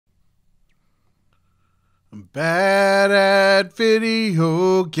I'm bad at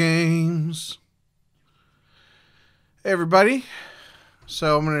video games. Hey everybody.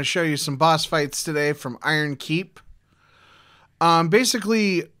 So I'm going to show you some boss fights today from Iron Keep.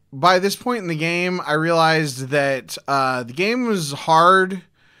 Basically, by this point in the game, I realized that the game was hard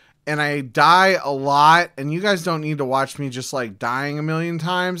and I die a lot, and you guys don't need to watch me just like dying a million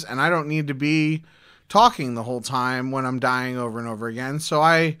times, and I don't need to be talking the whole time when I'm dying over and over again. So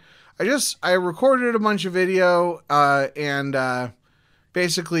I recorded a bunch of video and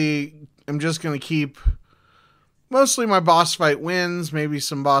basically I'm just going to keep mostly my boss fight wins, maybe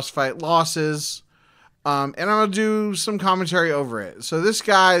some boss fight losses, and I'm going to do some commentary over it. So this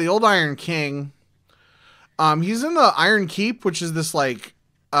guy, the Old Iron King, he's in the Iron Keep, which is this like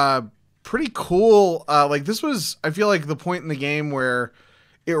pretty cool, like this was, I feel like, the point in the game where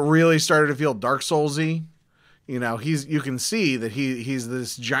it really started to feel Dark Souls-y. You know, you can see that he's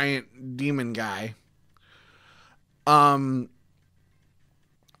this giant demon guy. And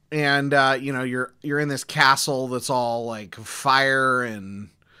you know, you're in this castle that's all like fire and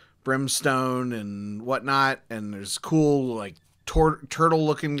brimstone and whatnot, and there's cool like turtle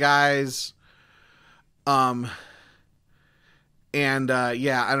looking guys. Yeah, I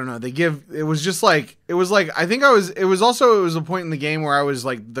don't know. It was a point in the game where I was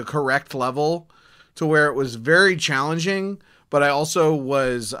like the correct level to where it was very challenging, but I also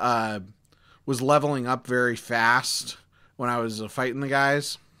was leveling up very fast when I was fighting the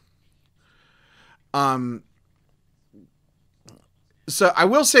guys. So I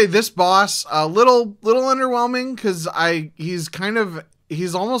will say this boss a little underwhelming because he's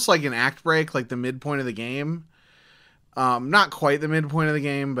almost like an act break, like the midpoint of the game. Not quite the midpoint of the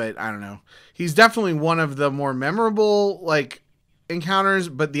game, but I don't know. He's definitely one of the more memorable like encounters,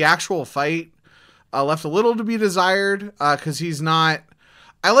 but the actual fight left a little to be desired because he's not.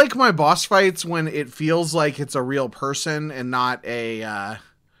 I like my boss fights when it feels like it's a real person and not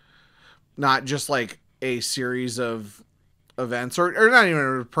just like a series of events or not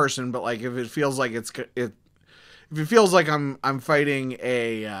even a person, but like if it feels like if it feels like I'm fighting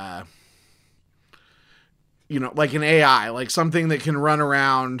a you know, like an AI, like something that can run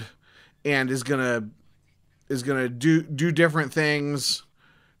around and is gonna do different things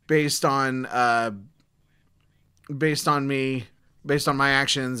based on me, based on my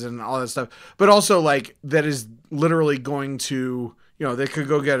actions and all that stuff, but also like that is literally going to, you know, they could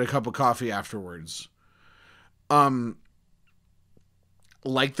go get a cup of coffee afterwards. Like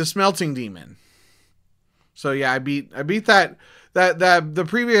the smelting demon. So yeah, I beat that the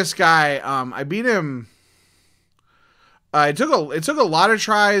previous guy. I beat him. It took a lot of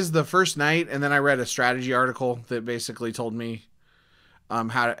tries the first night, and then I read a strategy article that basically told me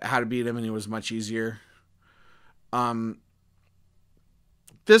how to beat him, and it was much easier.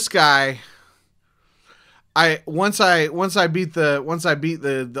 This guy, once I beat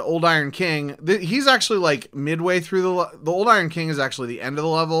the Old Iron King, he's actually like midway through the Old Iron King is actually the end of the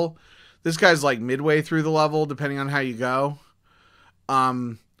level. This guy's like midway through the level, depending on how you go.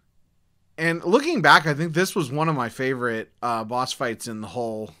 And looking back, I think this was one of my favorite boss fights in the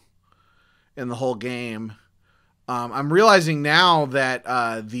whole game. I'm realizing now that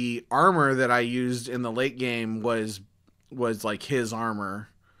the armor that I used in the late game was like his armor.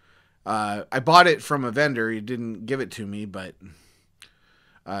 I bought it from a vendor. He didn't give it to me, but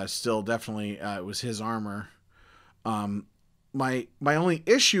still definitely it was his armor. My only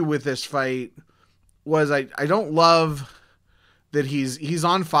issue with this fight was I don't love that he's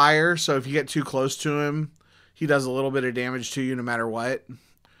on fire, so if you get too close to him, he does a little bit of damage to you no matter what.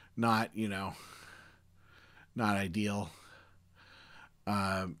 Not, you know, not ideal.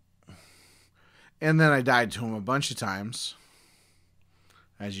 And then I died to him a bunch of times,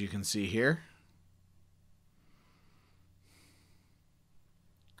 as you can see here.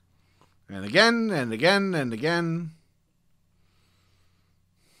 And again, and again, and again.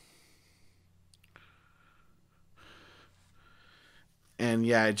 And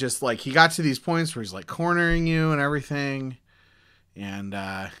yeah, it just like he got to these points where he's like cornering you and everything. And,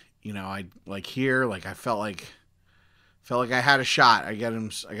 you know, I like here, like I felt like I had a shot. I'd get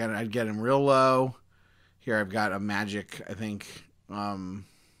him real low. Here I've got a magic, I think,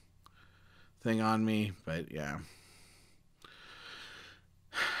 thing on me, but yeah.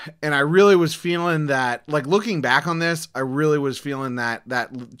 And I really was feeling that, like looking back on this, I really was feeling that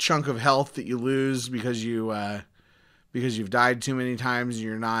chunk of health that you lose because you've died too many times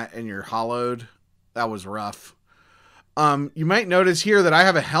and you're hollowed. That was rough. You might notice here that I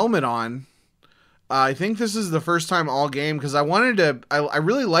have a helmet on. I think this is the first time all game because I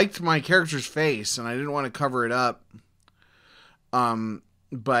really liked my character's face and I didn't want to cover it up.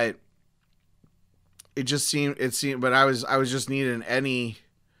 But but I was just needing any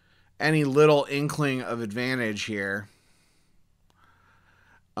little inkling of advantage here.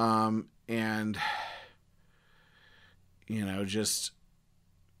 And just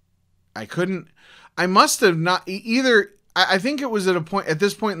I must have not either. I think it was at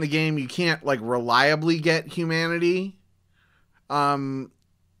this point in the game, you can't like reliably get humanity, or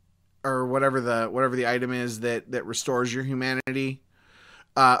whatever the item is that restores your humanity.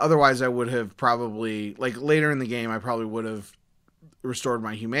 Otherwise I would have probably, like later in the game, I probably would have restored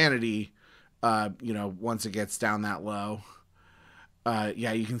my humanity, once it gets down that low.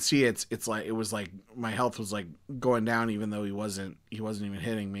 Yeah, you can see it's like, it was like my health was like going down even though he wasn't even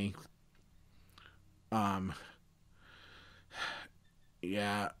hitting me.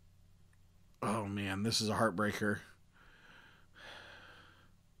 Yeah. Oh man, this is a heartbreaker.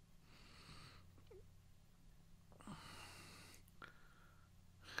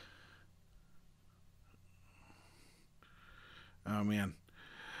 Oh man.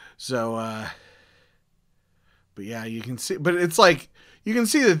 So but yeah, you can see, but it's like you can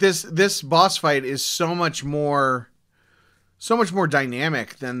see that this boss fight is so much more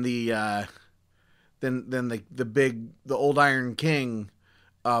dynamic than the the old Iron King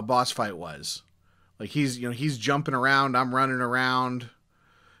boss fight was. Like he's jumping around, I'm running around.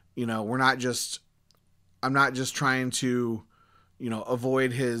 I'm not just trying to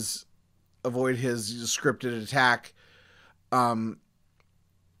avoid his scripted attack. But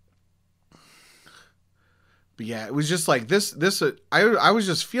yeah, it was just like this. I was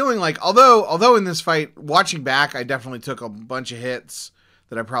just feeling like, although in this fight, watching back, I definitely took a bunch of hits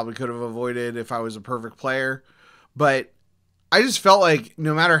that I probably could have avoided if I was a perfect player. But I just felt like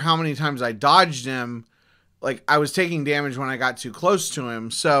no matter how many times I dodged him, like I was taking damage when I got too close to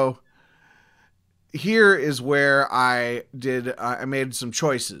him. So here is where I made some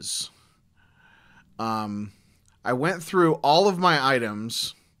choices. I went through all of my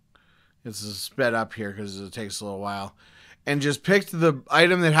items. It's sped up here because it takes a little while. And just picked the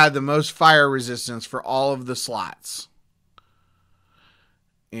item that had the most fire resistance for all of the slots.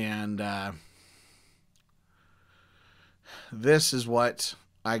 And this is what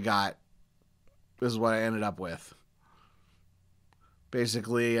I got. This is what I ended up with.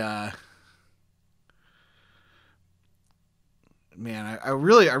 Basically, man, I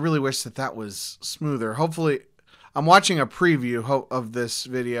really wish that was smoother. Hopefully, I'm watching a preview of this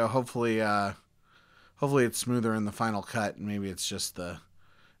video. Hopefully it's smoother in the final cut. Maybe it's just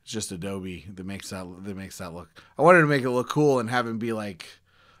Adobe that makes that look. I wanted to make it look cool and have him be like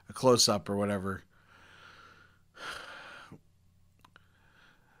a close up or whatever.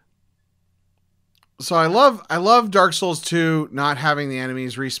 So I love Dark Souls 2 not having the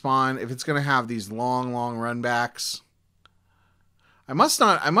enemies respawn if it's going to have these long run backs. I must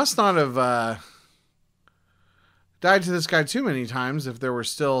not have died to this guy too many times if there were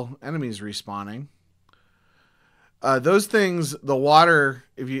still enemies respawning. Those things, the water,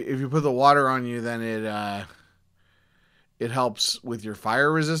 if you put the water on you, then it helps with your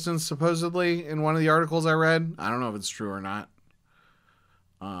fire resistance, supposedly, in one of the articles I read. I don't know if it's true or not.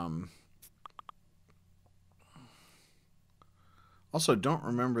 Also, don't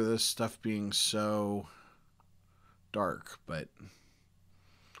remember this stuff being so dark, but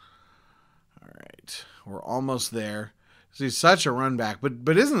all right, we're almost there. See, such a run back, but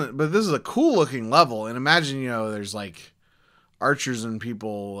this is a cool looking level, and imagine there's like archers and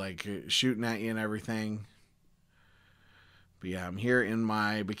people like shooting at you and everything. But yeah, I'm here in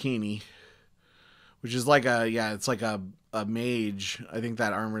my bikini, which is like it's like a mage. I think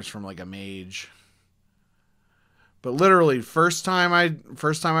that armor's from like a mage. But literally, first time I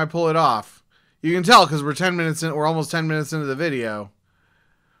pull it off, you can tell because we're almost 10 minutes into the video.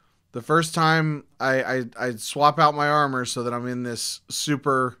 The first time I swap out my armor so that I'm in this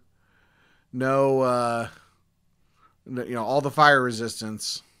super all the fire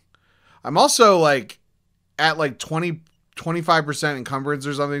resistance. I'm also like at like 25% encumbrance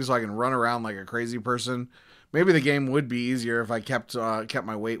or something, so I can run around like a crazy person. Maybe the game would be easier if I kept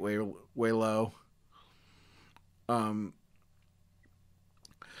my weight way low.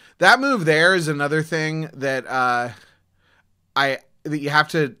 That move there is another thing that that you have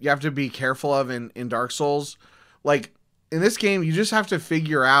to be careful of in Dark Souls. Like in this game, you just have to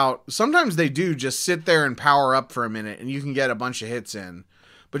figure out. Sometimes they do just sit there and power up for a minute, and you can get a bunch of hits in.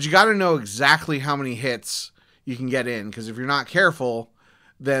 But you got to know exactly how many hits you can get in, because if you're not careful,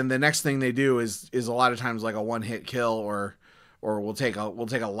 then the next thing they do is a lot of times like a one hit kill, or we'll take a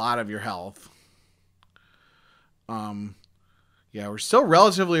lot of your health. Yeah, we're still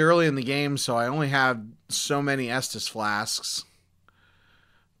relatively early in the game, so I only have so many Estus flasks.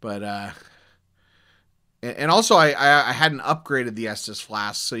 But And also, I hadn't upgraded the Estus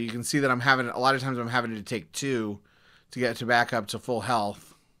flask, so you can see that I'm having a lot of times I'm having to take 2 to get to back up to full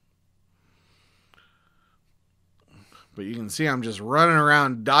health. But you can see I'm just running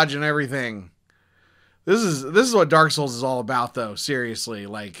around dodging everything. This is what Dark Souls is all about, though. Seriously,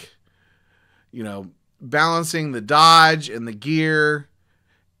 like, you know, balancing the dodge and the gear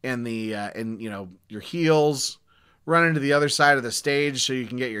and the and you know, your heals, running to the other side of the stage so you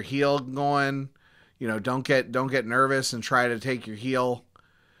can get your heal going. You know, don't get nervous and try to take your heal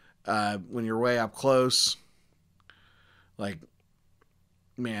when you're way up close. Like,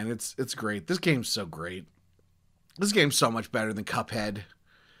 man, it's great. This game's so great. This game's so much better than Cuphead.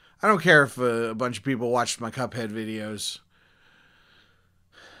 I don't care if a bunch of people watched my Cuphead videos.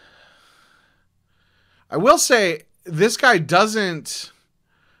 I will say this guy doesn't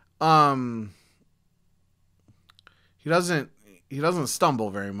he doesn't stumble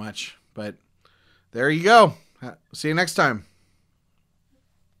very much, but there you go. See you next time.